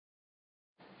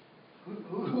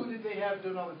Who did they have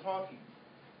doing all the talking?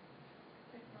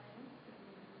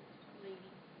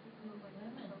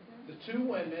 The two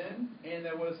women, and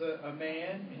there was a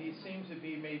man, and he seemed to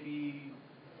be maybe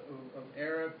of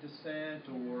Arab descent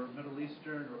or Middle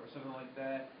Eastern or something like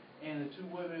that. And the two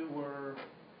women were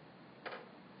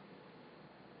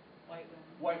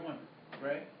white women,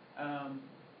 right?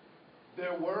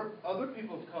 There were other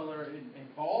people of color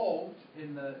involved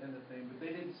in the thing, but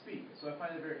they didn't speak. So I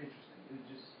find it very interesting. It's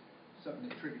just something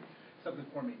that triggered something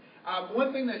for me.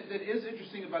 One thing that is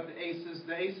interesting about the ACEs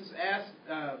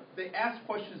ask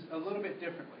questions a little bit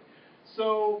differently.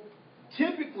 So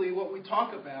typically, what we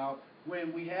talk about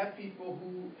when we have people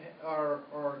who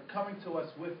are coming to us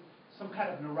with some kind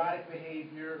of neurotic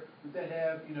behavior, that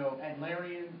have,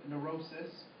 Adlerian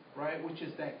neurosis, right, which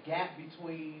is that gap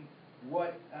between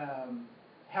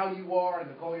how you are and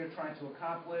the goal you're trying to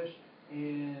accomplish,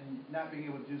 and not being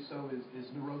able to do so is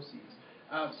neuroses.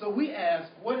 So we ask,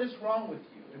 what is wrong with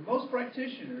you? And most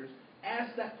practitioners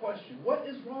ask that question, what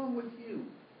is wrong with you?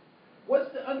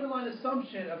 What's the underlying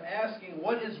assumption of asking,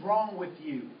 what is wrong with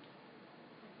you?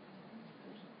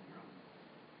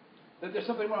 That there's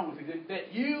something wrong with you.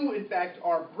 That you, in fact,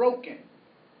 are broken,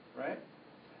 right?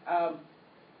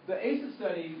 The ACEs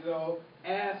study, though,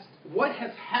 asked, what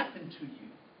has happened to you?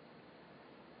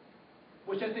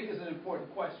 Which I think is an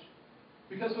important question.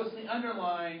 Because what's the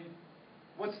underlying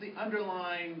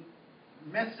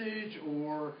message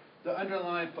or the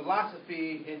underlying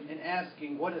philosophy in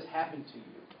asking what has happened to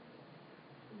you?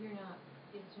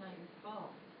 It's not your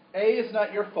fault. A, it's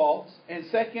not your fault. And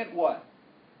second, what?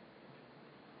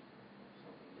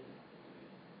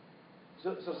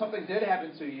 So something did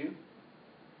happen to you.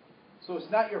 So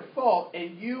it's not your fault,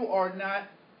 and you are not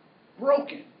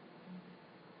broken.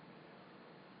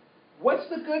 What's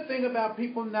the good thing about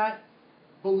people not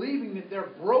believing that they're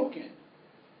broken?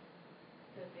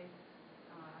 That they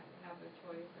have a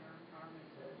choice or empowerment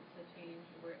to change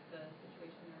the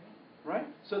situation they're in. Right?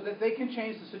 So that they can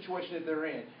change the situation that they're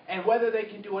in. And whether they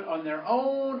can do it on their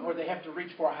own, or they have to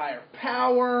reach for a higher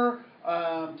power,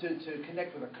 to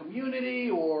connect with a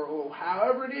community, or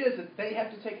however it is that they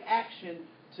have to take action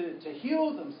to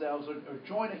heal themselves or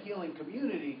join a healing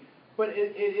community, but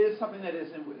it is something that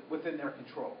is within their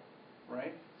control,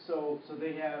 right? So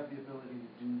they have the ability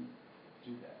to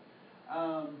do that.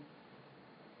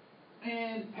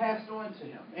 And passed on to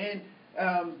him. And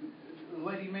the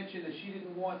lady mentioned that she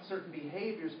didn't want certain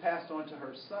behaviors passed on to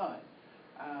her son,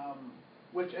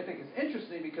 which I think is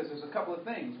interesting because there's a couple of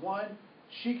things. One,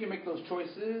 she can make those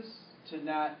choices to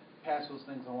not pass those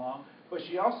things along, but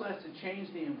she also has to change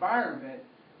the environment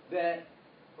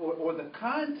or the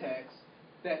context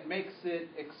that makes it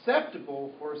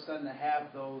acceptable for a son to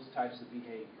have those types of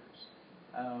behaviors.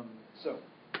 So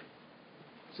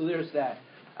there's that.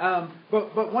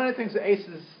 But one of the things the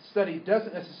ACEs study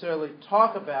doesn't necessarily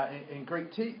talk about in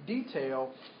great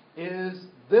detail is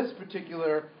this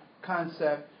particular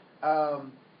concept,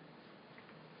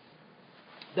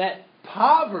 that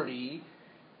poverty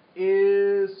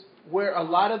is where a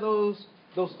lot of those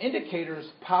indicators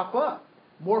pop up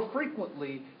more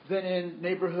frequently than in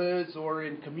neighborhoods or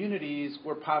in communities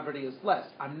where poverty is less.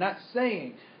 I'm not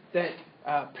saying that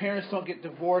parents don't get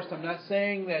divorced. I'm not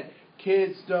saying that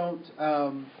kids don't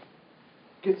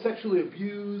get sexually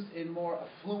abused in more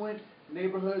affluent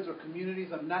neighborhoods or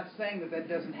communities. I'm not saying that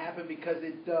doesn't happen, because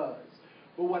it does.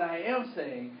 But what I am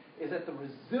saying is that the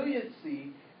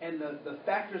resiliency and the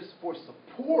factors for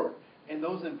support in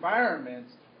those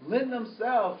environments lend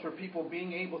themselves for people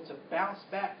being able to bounce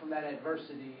back from that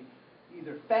adversity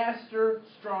either faster,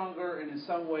 stronger, and in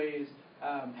some ways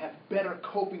have better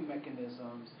coping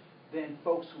mechanisms than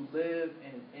folks who live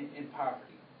in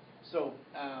poverty.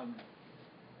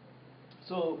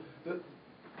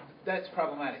 That's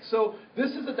problematic. So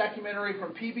this is a documentary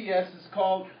from PBS. It's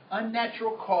called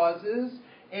Unnatural Causes,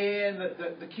 and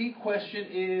the key question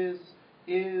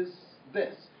is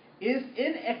this: is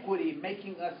inequity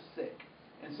making us sick?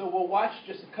 And so we'll watch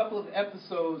just a couple of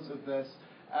episodes of this,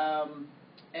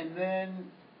 and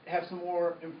then have some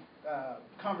more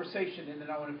conversation, and then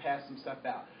I want to pass some stuff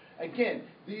out. Again,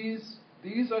 these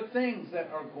are things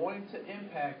that are going to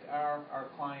impact our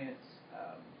clients,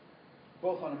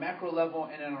 both on a macro level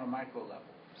and on a micro level.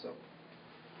 So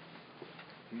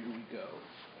here we go.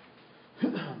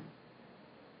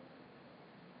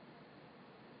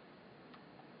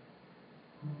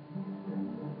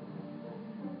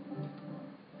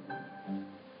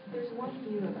 There's one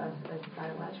view of us as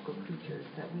biological creatures,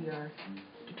 that we are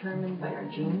determined by our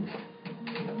genes,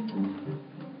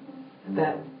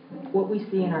 that what we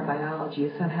see in our biology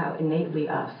is somehow innately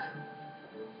us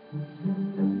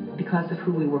because of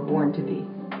who we were born to be.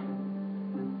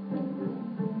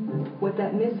 What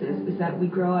that misses is that we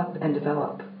grow up and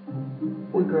develop.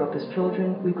 We grow up as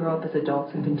children, we grow up as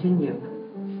adults and continue.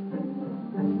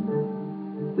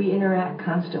 We interact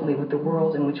constantly with the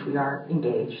world in which we are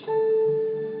engaged.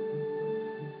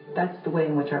 That's the way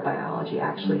in which our biology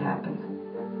actually happens.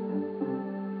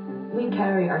 We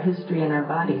carry our history in our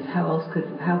bodies. How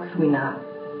could we not?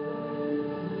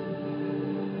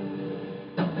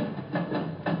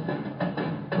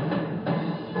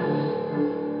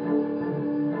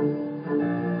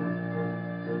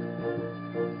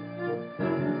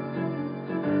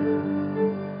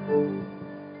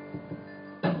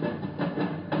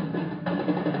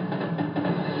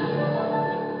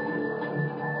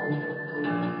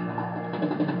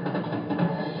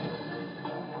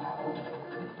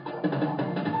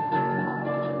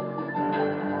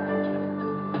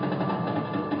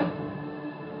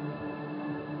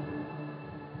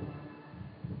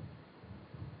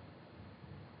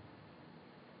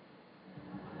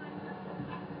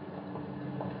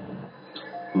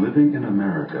 Living in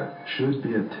America should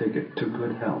be a ticket to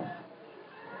good health.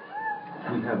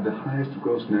 We have the highest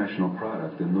gross national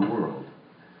product in the world.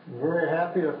 I'm very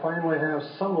happy to finally have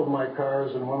some of my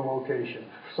cars in one location,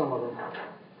 some of them.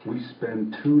 We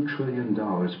spend $2 trillion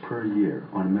per year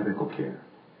on medical care.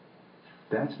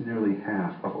 That's nearly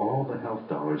half of all the health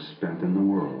dollars spent in the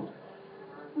world.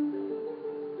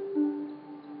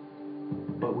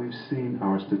 But we've seen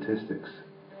our statistics.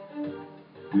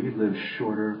 We live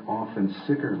shorter, often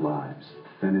sicker lives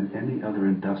than in any other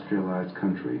industrialized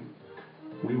country.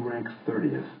 We rank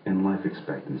 30th in life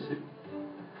expectancy.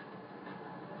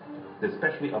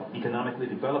 Especially of economically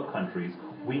developed countries,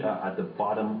 we are at the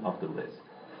bottom of the list.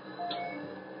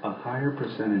 A higher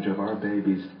percentage of our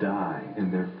babies die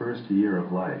in their first year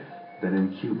of life than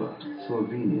in Cuba,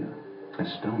 Slovenia,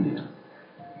 Estonia.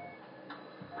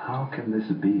 How can this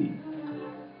be?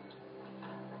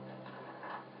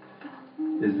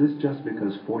 Is this just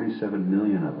because 47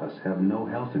 million of us have no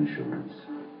health insurance?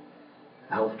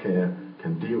 Healthcare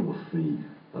can deal with the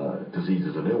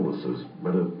diseases and illnesses,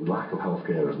 but a lack of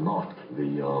healthcare is not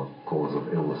the cause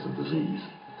of illness and disease.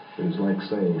 It's like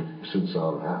saying, since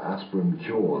aspirin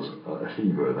cures a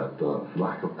fever, that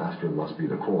lack of aspirin must be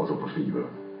the cause of the fever.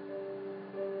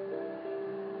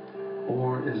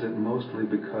 Or is it mostly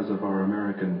because of our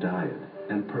American diet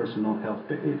and personal health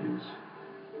behaviors?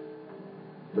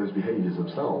 Those behaviors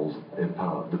themselves, in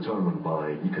part, determined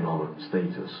by economic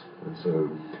status. And so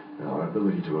our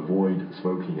ability to avoid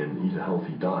smoking and eat a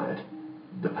healthy diet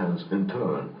depends, in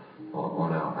turn,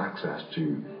 on our access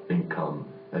to income,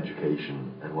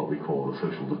 education, and what we call the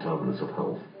social determinants of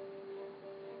health.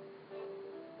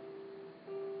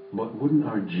 But wouldn't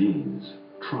our genes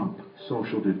trump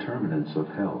social determinants of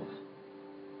health?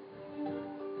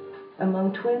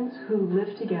 Among twins who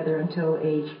lived together until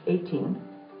age 18,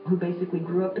 who basically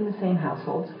grew up in the same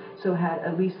households, so had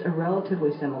at least a relatively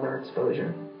similar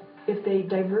exposure. If they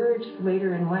diverged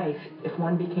later in life, if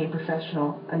one became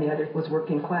professional and the other was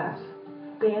working class,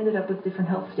 they ended up with different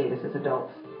health status as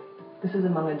adults. This is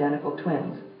among identical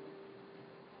twins.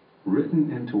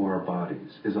 Written into our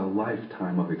bodies is a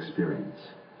lifetime of experience,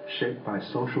 shaped by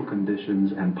social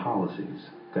conditions and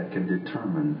policies that can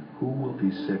determine who will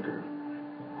be sicker,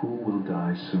 who will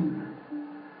die sooner.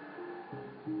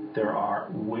 There are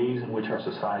ways in which our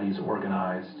society is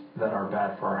organized that are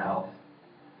bad for our health.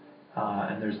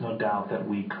 And there's no doubt that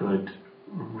we could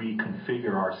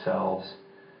reconfigure ourselves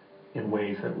in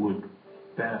ways that would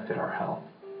benefit our health.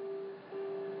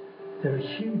 There are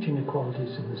huge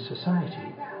inequalities in the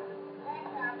society.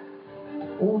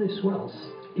 All this wealth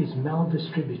is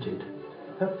maldistributed.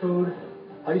 Pet food,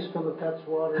 ice for the pet's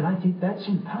water. And I think that's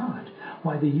in part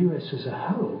why the US as a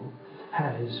whole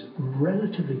has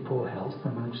relatively poor health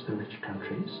amongst the rich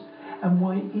countries, and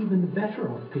why even the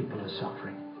better off people are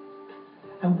suffering.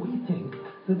 And we think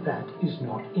that that is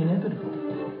not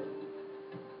inevitable.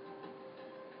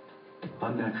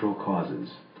 Unnatural causes.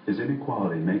 Is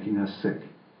inequality making us sick?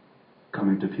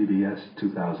 Coming to PBS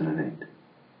 2008.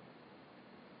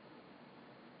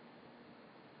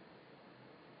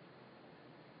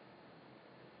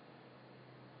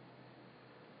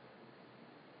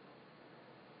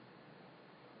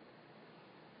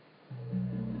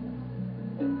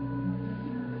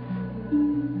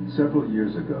 Several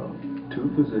years ago,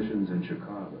 two physicians in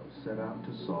Chicago set out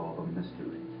to solve a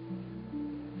mystery.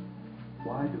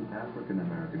 Why do African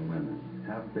American women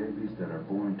have babies that are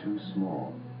born too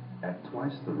small at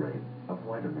twice the rate of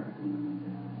white American women?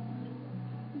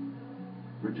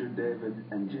 Richard David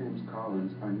and James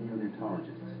Collins are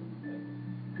neonatologists,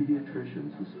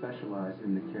 pediatricians who specialize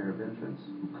in the care of infants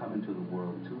who come into the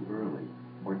world too early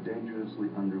or dangerously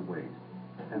underweight,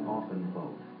 and often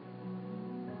both.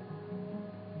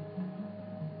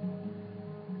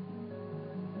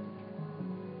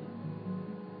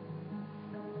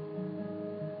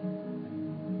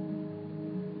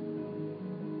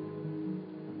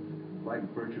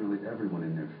 Like virtually everyone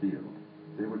in their field,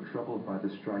 they were troubled by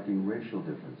the striking racial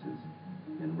differences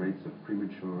in rates of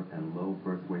premature and low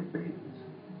birth weight babies.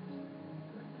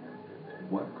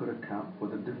 What could account for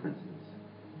the differences?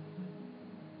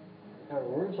 I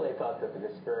originally thought that the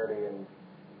disparity in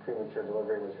premature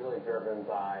delivery was really driven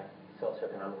by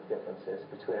socioeconomic differences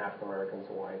between African Americans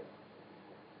and whites.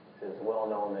 It's well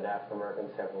known that African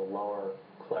Americans have a lower,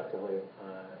 collectively,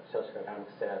 socioeconomic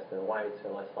status than whites,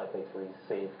 are less likely to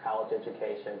receive college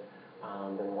education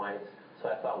than whites. So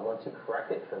I thought once you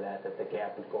corrected for that, that the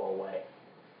gap would go away.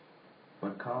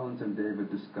 But Collins and David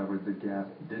discovered the gap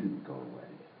didn't go away.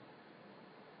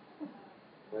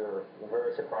 We were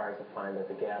very surprised to find that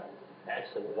the gap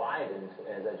actually widened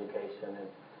as education and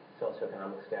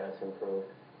socioeconomic status improved.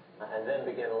 And then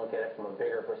began to look at it from a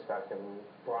bigger perspective and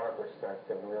broader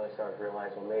perspective, and really started to realize,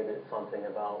 well, maybe it's something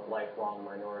about lifelong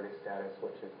minority status,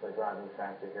 which is the driving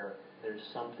factor here. There's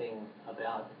something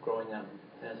about growing up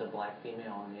as a black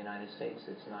female in the United States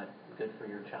that's not good for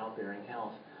your childbearing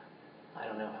health. I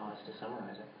don't know how else to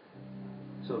summarize it.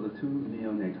 So the two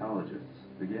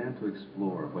neonatologists began to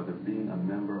explore whether being a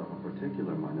member of a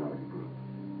particular minority group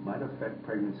might affect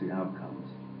pregnancy outcomes,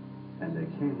 and they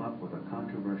came up with a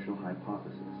controversial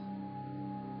hypothesis.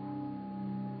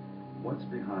 What's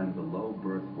behind the low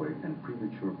birth weight and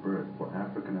premature birth for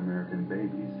African American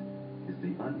babies is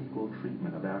the unequal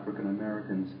treatment of African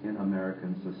Americans in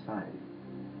American society.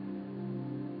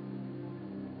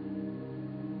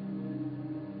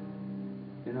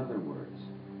 In other words,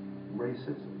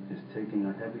 racism is taking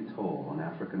a heavy toll on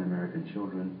African American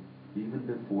children even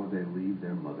before they leave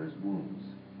their mother's wombs.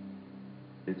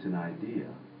 It's an idea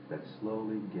that's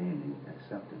slowly gaining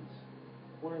acceptance.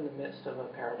 We're in the midst of a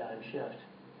paradigm shift.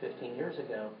 15 years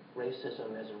ago,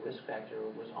 racism as a risk factor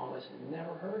was almost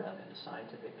never heard of in a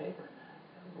scientific paper,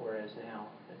 whereas now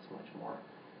it's much more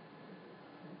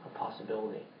a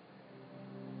possibility.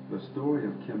 The story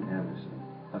of Kim Anderson,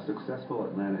 a successful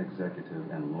Atlanta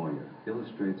executive and lawyer,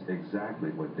 illustrates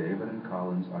exactly what David and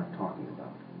Collins are talking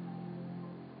about.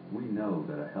 We know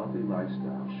that a healthy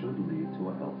lifestyle should lead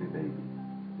to a healthy baby.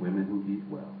 Women who eat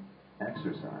well,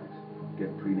 exercise,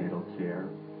 get prenatal care,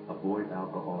 avoid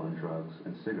alcohol and drugs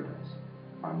and cigarettes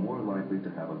are more likely to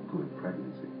have a good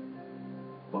pregnancy.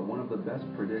 But one of the best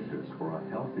predictors for a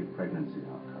healthy pregnancy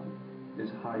outcome is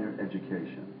higher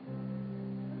education.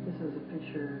 This is a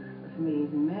picture of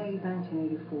me in May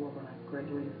 1984 when I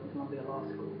graduated from Columbia Law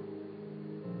School.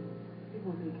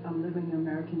 People think I'm living the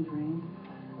American dream,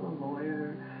 a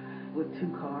lawyer with 2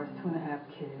 cars, 2.5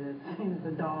 kids,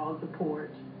 the dog, the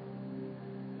porch,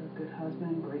 a good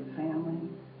husband, great family.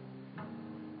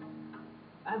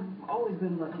 I've always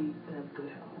been lucky to have good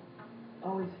health.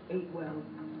 Always ate well,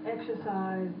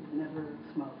 exercised, never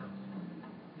smoked.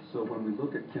 So when we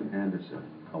look at Kim Anderson,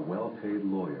 a well-paid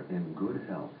lawyer in good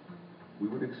health, we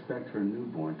would expect her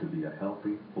newborn to be a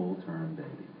healthy, full-term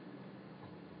baby.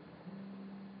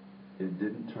 It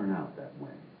didn't turn out that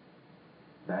way.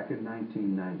 Back in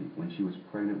 1990, when she was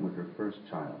pregnant with her first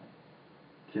child,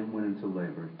 Kim went into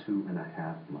labor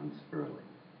 2.5 months early.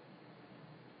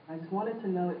 I just wanted to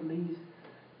know at least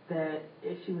that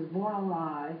if she was born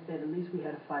alive, that at least we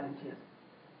had a fighting chance.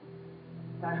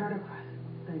 I heard her cry,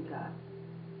 thank God.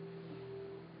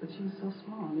 But she was so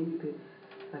small, I mean, you could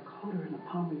like hold her in the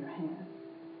palm of your hand.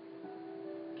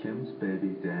 Kim's baby,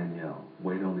 Danielle,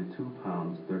 weighed only 2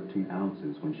 pounds, 13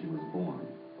 ounces when she was born.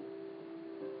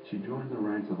 She joined the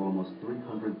ranks of almost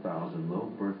 300,000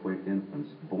 low birth weight infants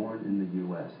born in the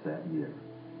U.S. that year.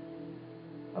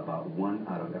 About 1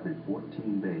 out of every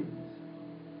 14 babies,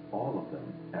 all of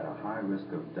them at a high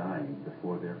risk of dying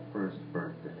before their first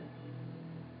birthday.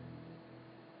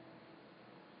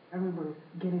 I remember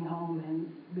getting home and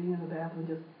being in the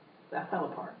bathroom, I fell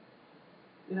apart.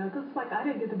 You know, because it's like I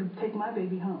didn't get to take my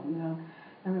baby home, you know.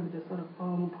 I remember just sort of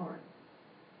falling apart.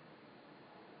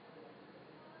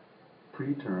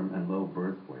 Preterm and low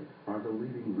birth weight are the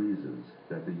leading reasons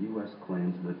that the U.S.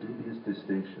 claims the dubious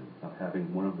distinction of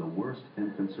having one of the worst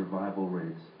infant survival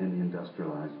rates in the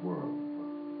industrialized world.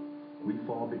 We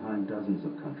fall behind dozens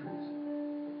of countries.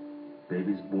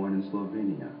 Babies born in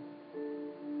Slovenia,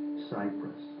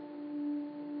 Cyprus,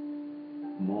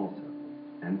 Malta,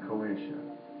 and Croatia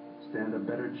stand a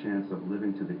better chance of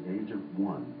living to the age of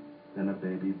 1 than a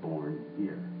baby born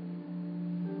here.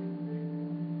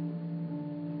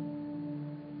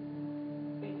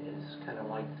 It is kind of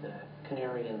like the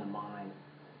canary in the mine.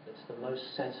 It's the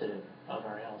most sensitive of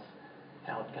our health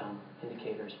outcome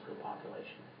indicators per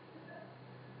population.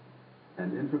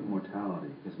 And infant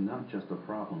mortality is not just a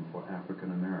problem for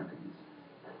African Americans.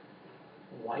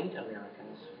 White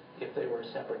Americans, if they were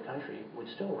a separate country, would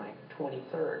still rank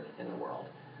 23rd in the world.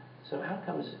 So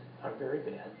outcomes are very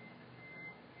bad.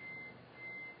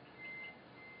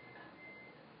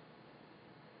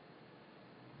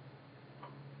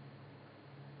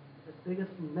 The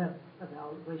biggest myth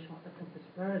about racial ethnic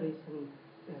disparities in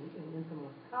infant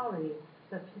mortality is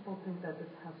that people think that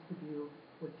this has to do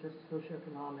with just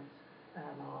socioeconomics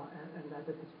and that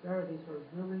the disparities are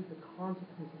really the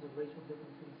consequences of racial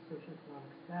differences in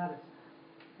socioeconomic status.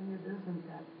 And it isn't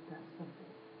that simple.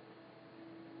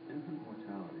 Infant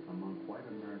mortality among white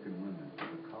American women with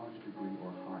a college degree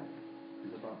or higher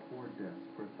is about 4 deaths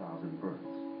per 1,000 births.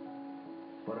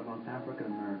 But among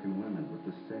African American women with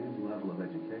the same level of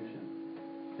education,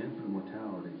 infant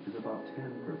mortality is about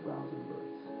 10 per 1,000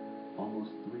 births,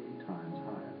 almost 3 times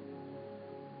higher.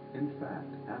 In fact,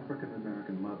 African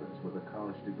American mothers with a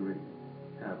college degree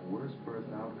have worse birth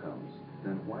outcomes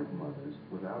than white mothers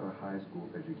without a high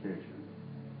school education.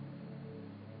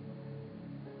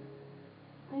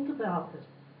 Think about this.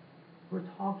 We're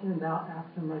talking about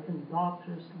African American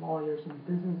doctors, lawyers, and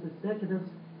business executives,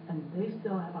 and they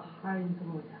still have a higher infant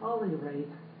mortality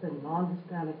rate than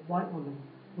non-Hispanic white women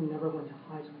who never went to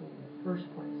high school in the first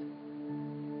place.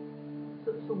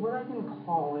 So what I've been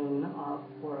calling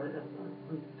for is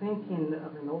rethinking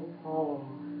of an old problem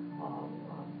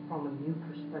from a new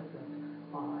perspective,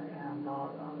 and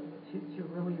to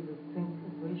really rethink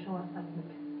racial and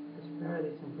ethnic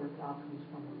disparities in birth outcomes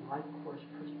from a life course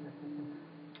perspective. And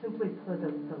simply put,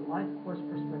 the life course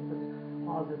perspective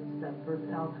posits that birth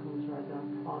outcomes are the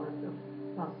product of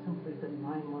not simply the 9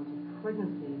 months of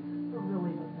pregnancy, but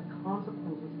really the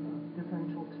consequences of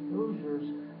differential exposures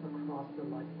across the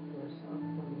life course of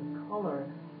women of color.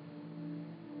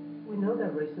 We know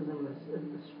that racism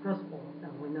is stressful,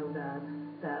 and we know that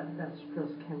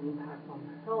stress can impact on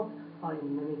health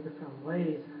in many different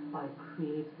ways. It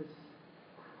creates this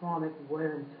chronic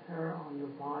wear and tear on your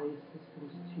body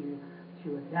systems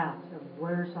to adapt. It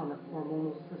wears on the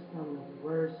hormonal system, it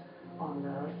wears on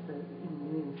the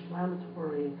immune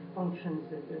inflammatory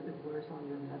functions, it wears on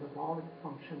your metabolic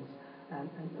functions, and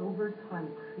over time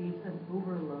creates an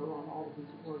overload on all of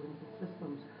these organs and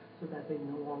systems so that they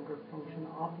no longer function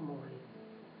optimally.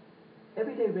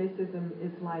 Everyday racism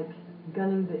is like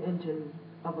gunning the engine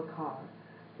of a car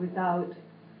without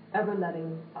ever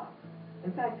letting up.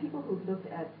 In fact, people who've looked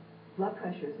at blood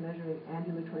pressures, measuring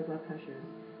ambulatory blood pressures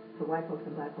for white folks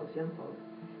and black folks, young folks,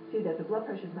 see that the blood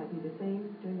pressures might be the same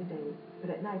during the day,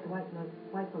 but at night the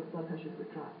white folks' blood pressures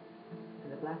would drop,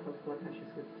 and the black folks' blood pressures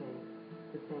would stay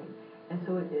the same. And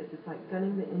so it is. It's like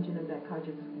gunning the engine of that car,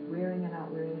 just wearing it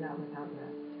out without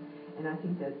rest. And I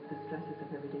think that the stresses of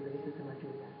everyday racism are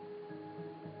doing that.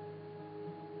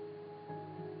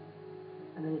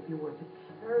 And then if you were to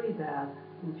carry that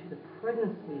into the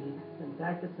pregnancy, then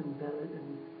that gets embedded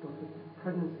in both the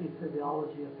pregnancy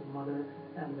physiology of the mother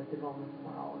and the developmental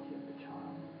biology of the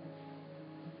child.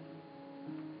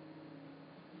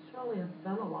 Australia has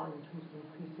done a lot in terms of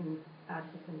increasing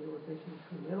access and utilization of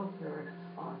prenatal care,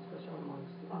 especially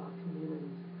amongst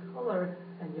communities of color,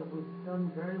 and yet we've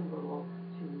done very little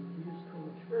to reduce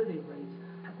prematurity rates.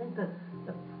 I think that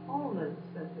the problem is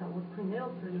that with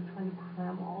prenatal care, you're trying to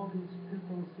cram all these good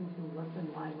things into less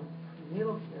than 9 months of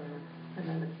prenatal care, and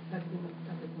then expecting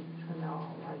everything to turn out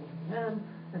all right in the end,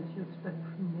 and to expect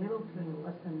prenatal care in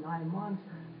less than 9 months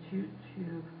to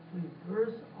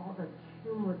reverse all the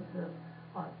cumulative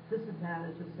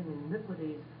disadvantages and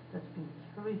iniquities that's been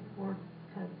carried forth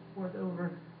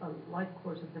over a life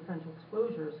course of differential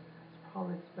exposures. Is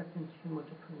probably expecting too much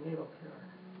of prenatal care.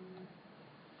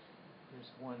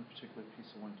 There's one particular piece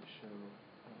I wanted to show.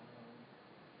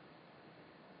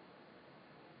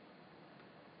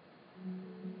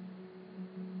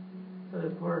 So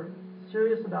if we're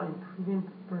serious about improving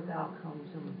birth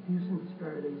outcomes and reducing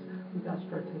disparities, we've got to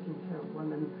start taking care of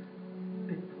women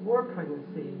before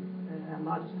pregnancy. And I'm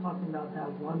not just talking about that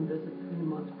one visit 3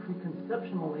 months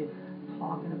preconceptionally,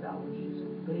 talking about when she's a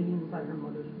baby inside her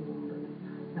mother's womb, and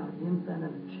now an infant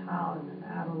and a child and an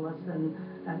adolescent.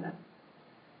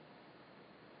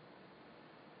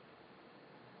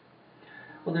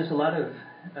 Well, there's a lot of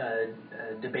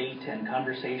debate and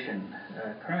conversation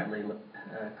currently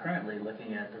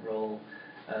looking at the role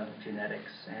of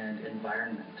genetics and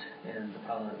environment in the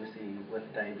problem that we see with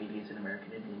diabetes in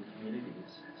American Indian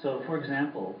communities. So, for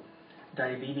example,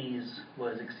 diabetes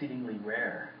was exceedingly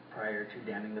rare prior to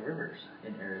damming the rivers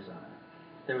in Arizona.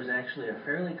 There was actually a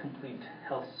fairly complete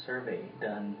health survey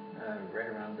done right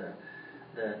around the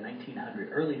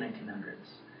early 1900s.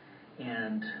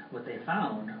 And what they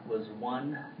found was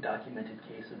one documented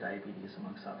case of diabetes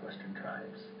among southwestern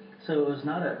tribes. So it was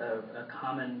not a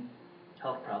common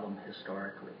health problem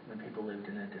historically, when people lived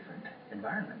in a different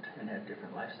environment and had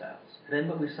different lifestyles. Then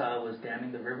what we saw was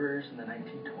damming the rivers in the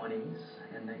 1920s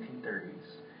and 1930s.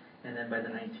 And then by the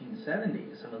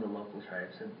 1970s, some of the local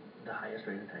tribes had the highest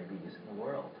rate of diabetes in the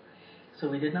world. So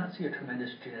we did not see a tremendous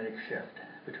genetic shift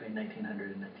between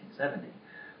 1900 and 1970.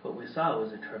 What we saw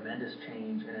was a tremendous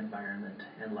change in environment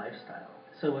and lifestyle.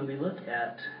 So when we look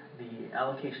at the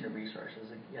allocation of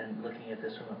resources, and looking at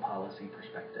this from a policy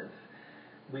perspective,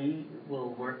 we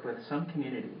will work with some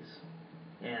communities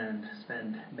and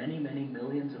spend many, many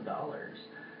millions of dollars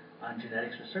on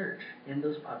genetics research in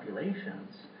those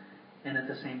populations, and at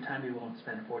the same time we won't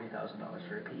spend $40,000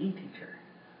 for a PE teacher.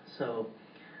 So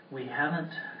we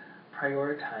haven't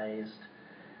prioritized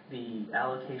the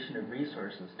allocation of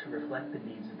resources to reflect the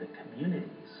needs of the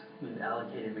communities. We've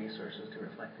allocated resources to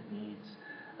reflect the needs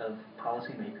of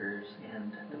policymakers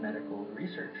and the medical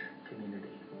research community.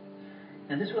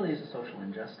 And this really is a social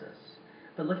injustice.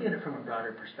 But looking at it from a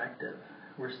broader perspective,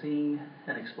 we're seeing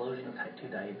an explosion of type 2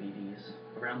 diabetes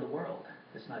around the world.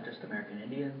 It's not just American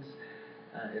Indians,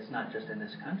 it's not just in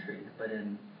this country, but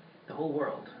in the whole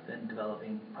world, in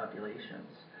developing populations.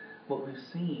 What we've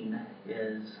seen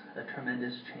is a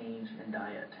tremendous change in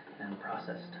diet and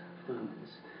processed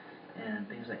foods and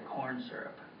things like corn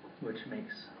syrup, which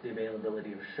makes the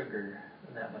availability of sugar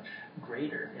that much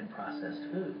greater in processed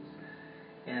foods.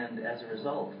 And as a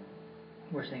result,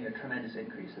 we're seeing a tremendous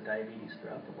increase of diabetes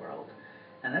throughout the world.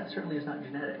 And that certainly is not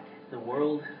genetic. The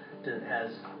world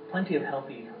has plenty of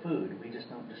healthy food, we just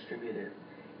don't distribute it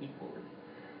equally.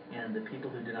 And the people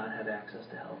who do not have access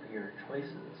to healthier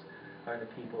choices are the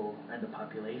people and the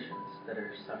populations that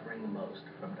are suffering the most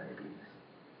from diabetes.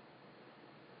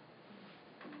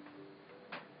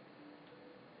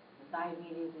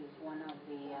 Diabetes is one of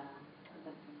the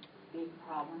big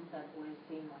problems that we're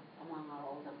seeing among our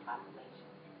older population.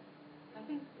 I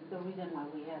think the reason why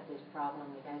we have this problem,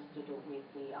 it has to do with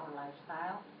our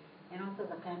lifestyle and also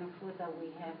the kind of food that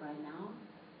we have right now.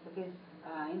 Because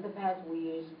in the past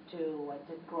we used to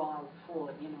just grow our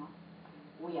food, you know.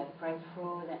 We had fresh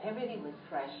fruit and everything was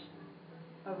fresh.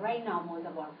 But right now most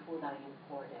of our food are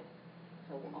imported.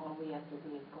 So all we have to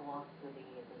do is go out to the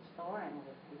store and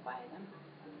we buy them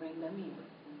and bring them in.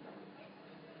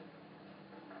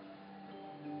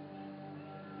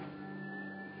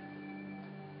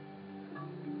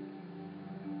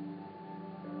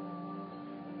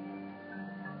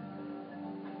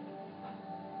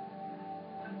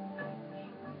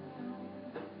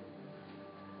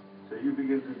 So you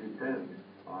begin to depend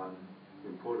on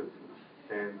imported food,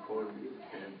 canned corn meat,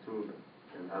 canned tuna,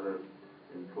 and other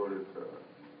imported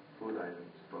food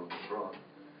items from abroad.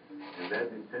 And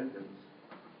that dependence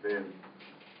then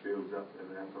builds up,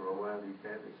 and after a while you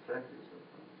can't extract yourself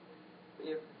from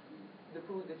it. If the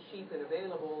food that's cheap and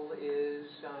available is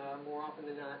more often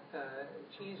than not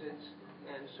Cheez-Its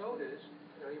and sodas,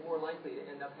 you're more likely to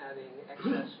end up having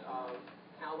excess of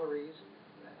calories,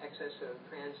 excess of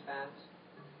trans fats,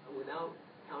 without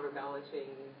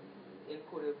counterbalancing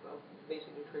input of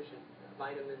basic nutrition,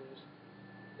 vitamins,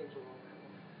 things along that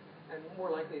line. And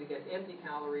more likely to get empty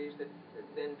calories that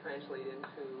then translate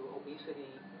into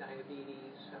obesity,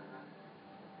 diabetes,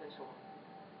 and so on.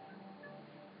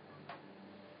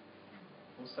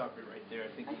 We'll stop it right there.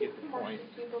 I think you get the point.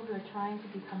 People who are trying to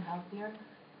become healthier,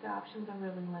 the options are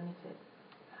really limited.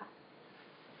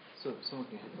 So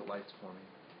someone can hit the lights for me.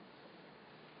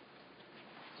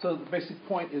 So the basic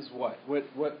point is what? What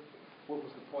was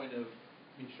the point of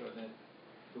me showing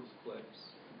those clips?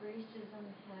 Racism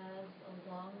has a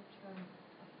long-term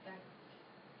effect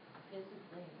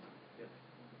physically.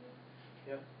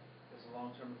 Yep. There's a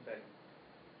long-term effect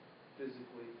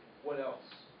physically. What else?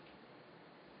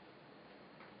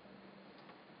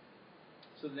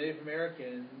 So the Native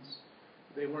Americans,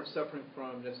 they weren't suffering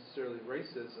from necessarily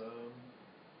racism.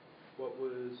 What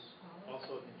was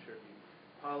also contributing?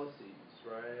 Policies.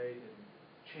 Right, and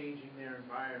changing their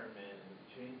environment, and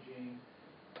changing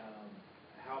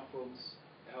how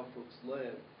folks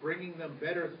live, bringing them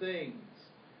better things.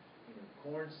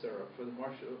 Corn syrup for the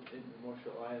Marshall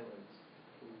Islands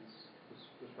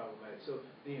was problematic. So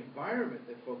the environment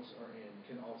that folks are in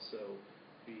can also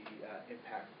be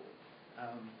impactful.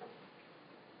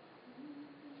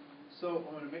 So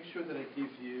I want to make sure that I give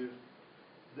you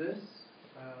this.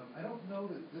 I don't know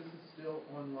that this is still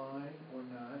online or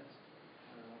not.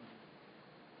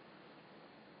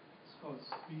 It's called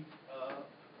Speak Up,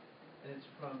 and it's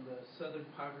from the Southern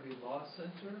Poverty Law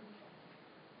Center.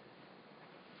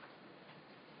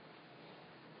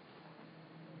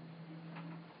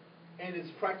 And it's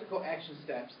practical action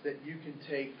steps that you can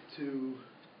take to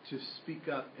speak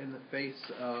up in the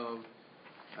face of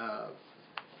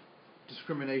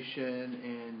discrimination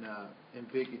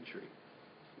and bigotry.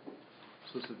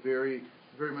 So it's a very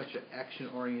much an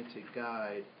action-oriented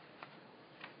guide.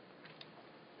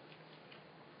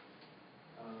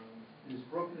 It is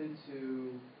broken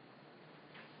into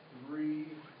 3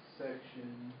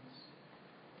 sections.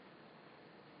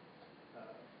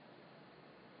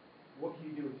 What can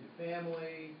you do with your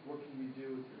family? What can you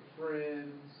do with your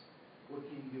friends? What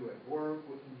can you do at work?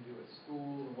 What can you do at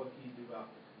school? And what can you do out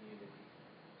in the community?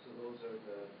 So those are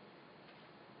the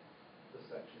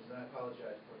sections. And I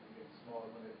apologize for them getting smaller.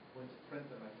 When I went to print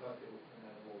them, I thought they would come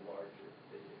out a little larger.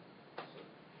 They didn't. So,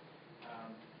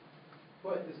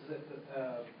 but this is at the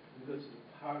we go to the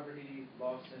Poverty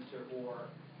Law Center or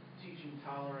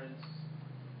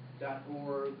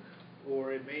teachingtolerance.org.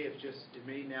 Or it may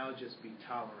now just be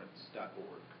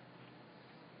tolerance.org.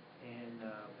 And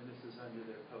this is under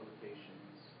their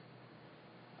publications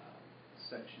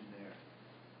section there.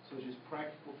 So it's just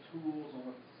practical tools on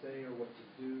what to say or what to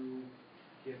do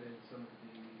given some of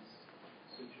these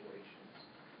situations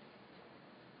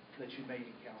that you may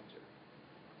encounter.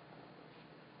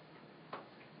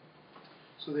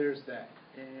 So there's that.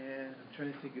 And I'm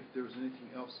trying to think if there was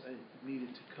anything else I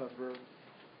needed to cover.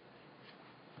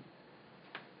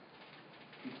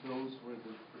 Those were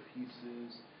the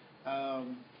pieces.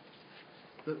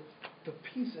 The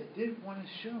piece I did want to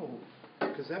show,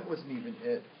 because that wasn't even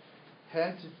it,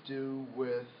 had to do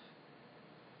with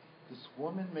this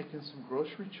woman making some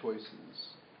grocery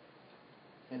choices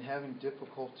and having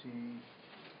difficulty.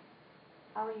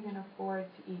 How are you going to afford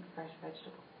to eat fresh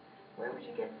vegetables? Where would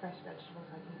you get fresh vegetables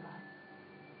like you buy?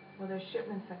 Well, there's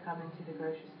shipments that come into the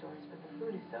grocery stores, but the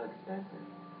food is so expensive.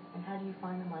 And how do you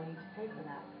find the money to pay for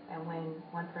that? And when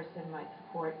one person might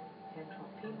support 10,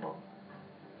 12 people,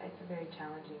 it's a very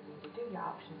challenging thing to do. Your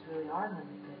options really are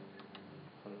limited.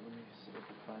 Let me see if I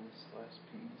can find this last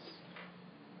piece.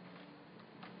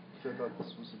 Because I thought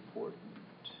this was important.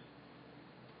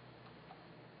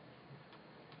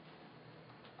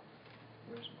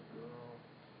 Where's my girl?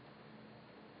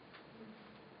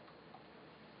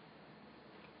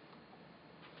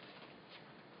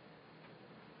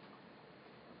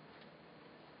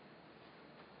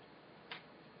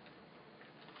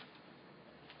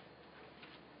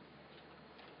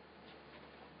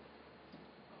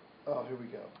 Oh, here we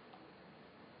go.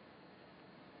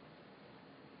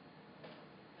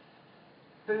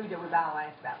 Food that we buy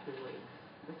lasts about 2 weeks.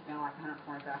 We spend like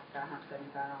 $125 to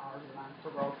 $175 a month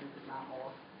for groceries, if not more.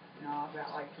 You know, I've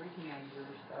got like 3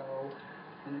 teenagers, so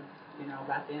and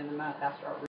by the end of the month I start